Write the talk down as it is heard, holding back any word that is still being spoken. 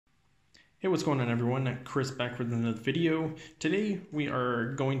Hey, what's going on everyone? Chris back with another video. Today we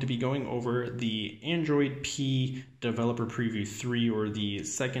are going to be going over the Android P Developer Preview 3, or the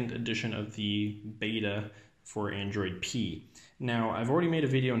second edition of the beta for Android P. Now, I've already made a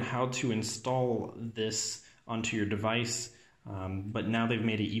video on how to install this onto your device, but now they've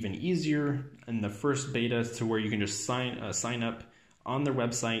made it even easier in the first beta to where you can just sign up on their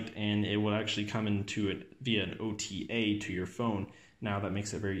website and it will actually come into it via an OTA to your phone. Now that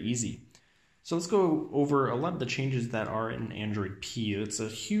makes it very easy. So let's go over a lot of the changes that are in Android P. It's a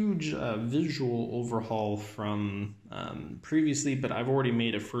huge visual overhaul from previously, but I've already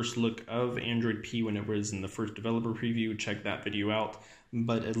made a first look of Android P when it was in the first developer preview. Check that video out.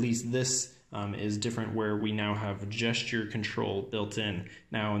 But at least this is different, where we now have gesture control built in.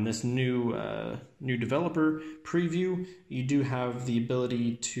 Now in this new developer preview, you do have the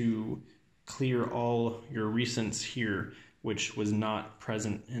ability to clear all your recents here, which was not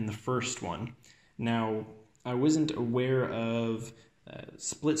present in the first one. Now, I wasn't aware of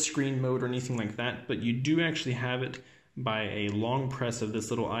split screen mode or anything like that, but you do actually have it by a long press of this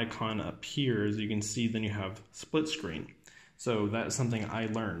little icon up here. As you can see, then you have split screen. So that's something I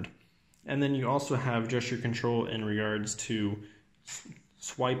learned. And then you also have gesture control in regards to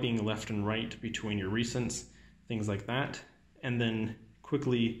swiping left and right between your recents, things like that, and then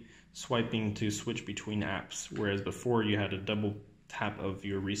quickly swiping to switch between apps, whereas before you had a double tap of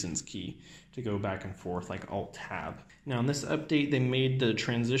your recents key to go back and forth like Alt Tab. Now in this update, they made the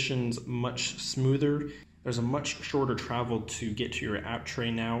transitions much smoother. There's a much shorter travel to get to your app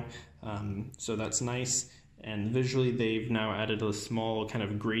tray now, so that's nice. And visually, they've now added a small kind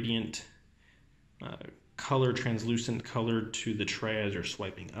of gradient color, translucent color to the tray as you're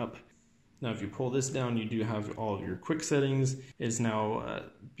swiping up. Now if you pull this down, you do have all of your quick settings. It's now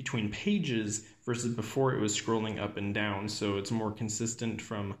between pages versus before it was scrolling up and down, so it's more consistent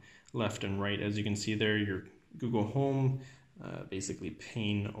from left and right. As you can see there, your Google Home basically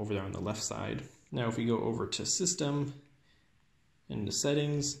pane over there on the left side. Now if we go over to System, into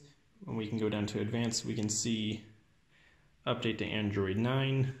Settings, when we can go down to Advanced, we can see Update to Android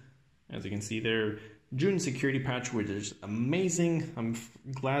 9. As you can see there, June security patch, which is amazing. I'm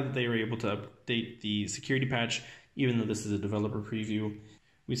glad that they were able to update the security patch, even though this is a developer preview.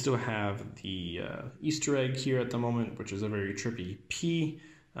 We still have the Easter egg here at the moment, which is a very trippy P.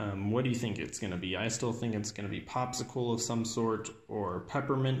 What do you think it's going to be? I still think it's going to be popsicle of some sort or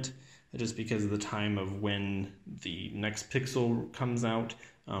peppermint, just because of the time of when the next Pixel comes out.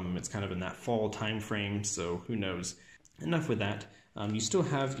 It's kind of in that fall time frame, so who knows. Enough with that. You still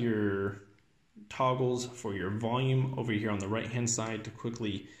have your toggles for your volume over here on the right hand side to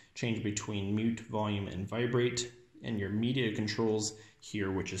quickly change between mute, volume, and vibrate, and your media controls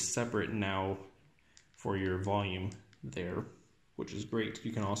here, which is separate now for your volume there, which is great.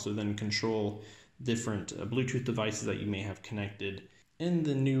 You can also then control different Bluetooth devices that you may have connected. In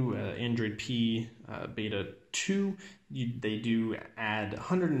the new Android P Beta 2, they do add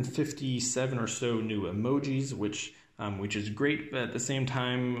 157 or so new emojis, which is great, but at the same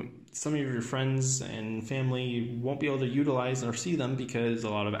time, some of your friends and family won't be able to utilize or see them because a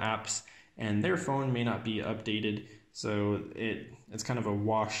lot of apps and their phone may not be updated, so it's kind of a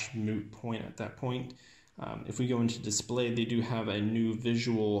moot point at that point. If we go into display, they do have a new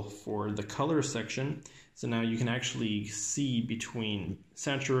visual for the color section, so now you can actually see between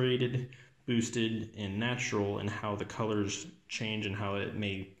saturated, boosted, and natural, and how the colors change and how it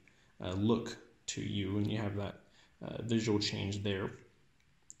may look to you, and you have that visual change there.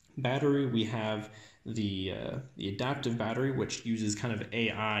 Battery, we have the adaptive battery, which uses kind of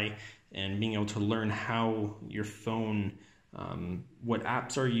AI and being able to learn how your phone, what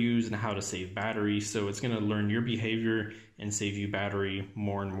apps are used and how to save battery. So it's going to learn your behavior and save you battery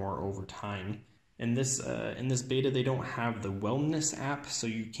more and more over time. In this beta, they don't have the wellness app, so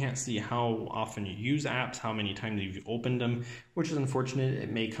you can't see how often you use apps, how many times you've opened them, which is unfortunate.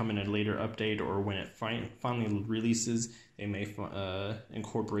 It may come in a later update, or when it finally releases, they may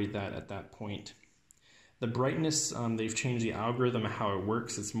incorporate that at that point. The brightness, they've changed the algorithm of how it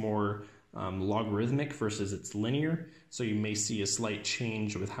works. It's more logarithmic versus it's linear, so you may see a slight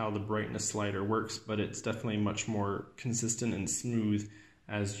change with how the brightness slider works, but it's definitely much more consistent and smooth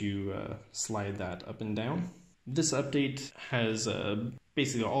as you slide that up and down. This update has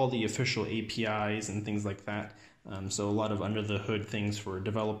basically all the official APIs and things like that, so a lot of under the hood things for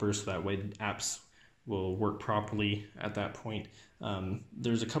developers, so that way apps will work properly at that point.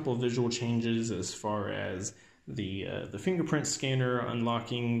 There's a couple of visual changes as far as the fingerprint scanner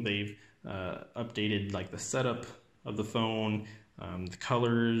unlocking. They've updated like the setup of the phone, the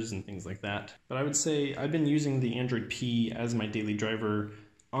colors and things like that. But I would say I've been using the Android P as my daily driver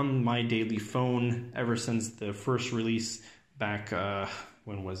on my daily phone ever since the first release back,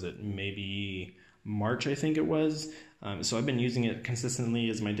 when was it? Maybe March, I think it was. So I've been using it consistently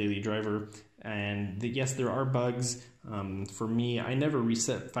as my daily driver. And yes, there are bugs. For me, I never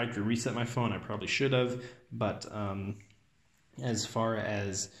factory reset my phone. I probably should have. But as far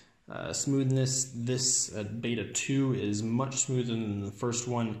as smoothness, this beta 2 is much smoother than the first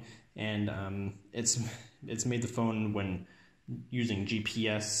one. And it's made the phone, when using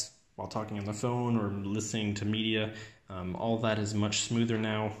GPS while talking on the phone or listening to media, all that is much smoother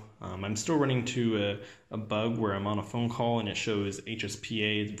now. I'm still running into a bug where I'm on a phone call and it shows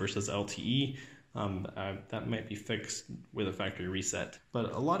HSPA versus LTE. That might be fixed with a factory reset.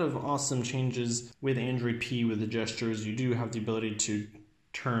 But a lot of awesome changes with Android P with the gestures. You do have the ability to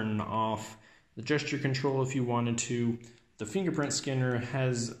turn off the gesture control if you wanted to. The fingerprint scanner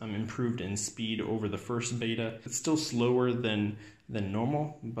has improved in speed over the first beta. It's still slower than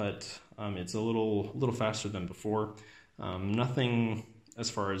normal, but it's a little faster than before. Nothing as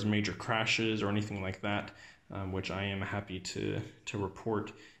far as major crashes or anything like that, which I am happy to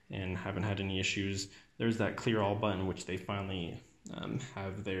report, and haven't had any issues. There's that clear all button, which they finally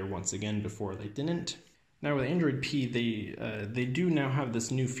have there once again. Before they didn't. Now with Android P, they do now have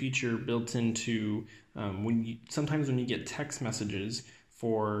this new feature built into sometimes when you get text messages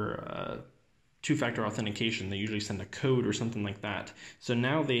for two-factor authentication, they usually send a code or something like that. So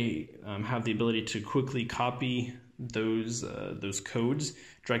now they have the ability to quickly copy those codes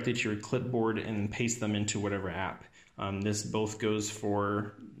directly to your clipboard and paste them into whatever app. This both goes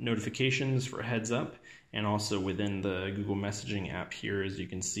for notifications, for heads up, and also within the Google Messaging app here. As you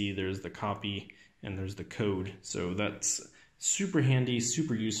can see, there's the copy and there's the code. So that's super handy,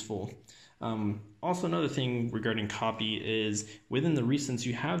 super useful. Also, another thing regarding copy is within the recents,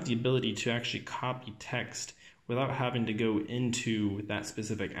 you have the ability to actually copy text without having to go into that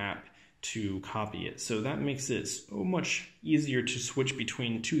specific app to copy it. So that makes it so much easier to switch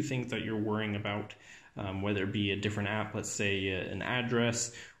between two things that you're worrying about, whether it be a different app, let's say an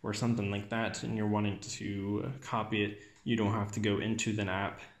address or something like that, and you're wanting to copy it. You don't have to go into the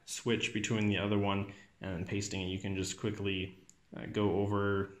app, switch between the other one, and pasting it. You can just quickly go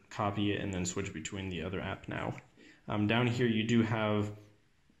over, copy it, and then switch between the other app now. Down here you do have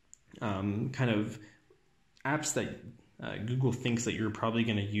kind of apps that Google thinks that you're probably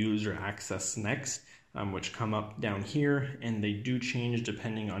going to use or access next, which come up down here, and they do change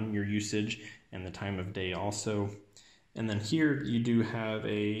depending on your usage and the time of day also. And then here you do have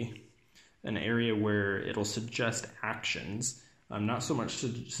an area where it'll suggest actions. Not so much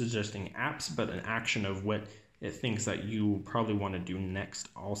suggesting apps, but an action of what it thinks that you probably want to do next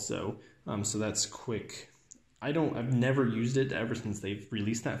also. So that's quick. I've never used it ever since they've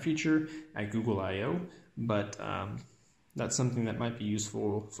released that feature at Google I/O, but that's something that might be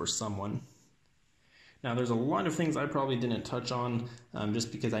useful for someone. Now, there's a lot of things I probably didn't touch on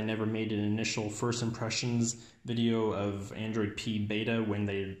just because I never made an initial first impressions video of Android P beta when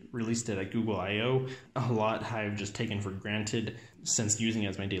they released it at Google I/O. A lot I've just taken for granted since using it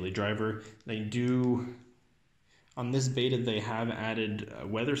as my daily driver. On this beta, they have added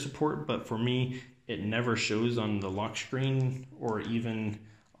weather support, but for me, it never shows on the lock screen or even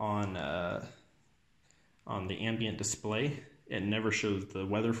on the ambient display. It never shows the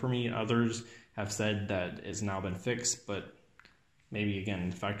weather for me. Others have said that it's now been fixed, but maybe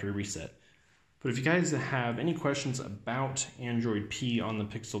again, factory reset. But if you guys have any questions about Android P on the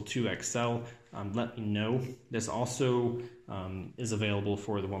Pixel 2 XL, let me know. This also is available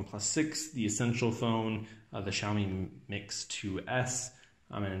for the OnePlus 6, the Essential phone, the Xiaomi Mix 2S,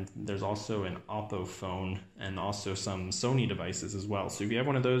 and there's also an Oppo phone and also some Sony devices as well. So if you have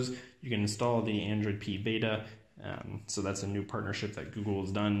one of those, you can install the Android P beta. So that's a new partnership that Google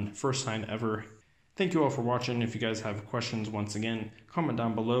has done, first time ever. Thank you all for watching. If you guys have questions, once again, comment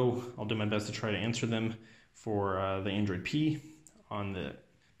down below. I'll do my best to try to answer them for the Android P on the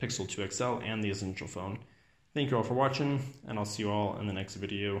Pixel 2 XL and the Essential phone. Thank you all for watching, and I'll see you all in the next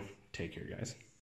video. Take care, guys.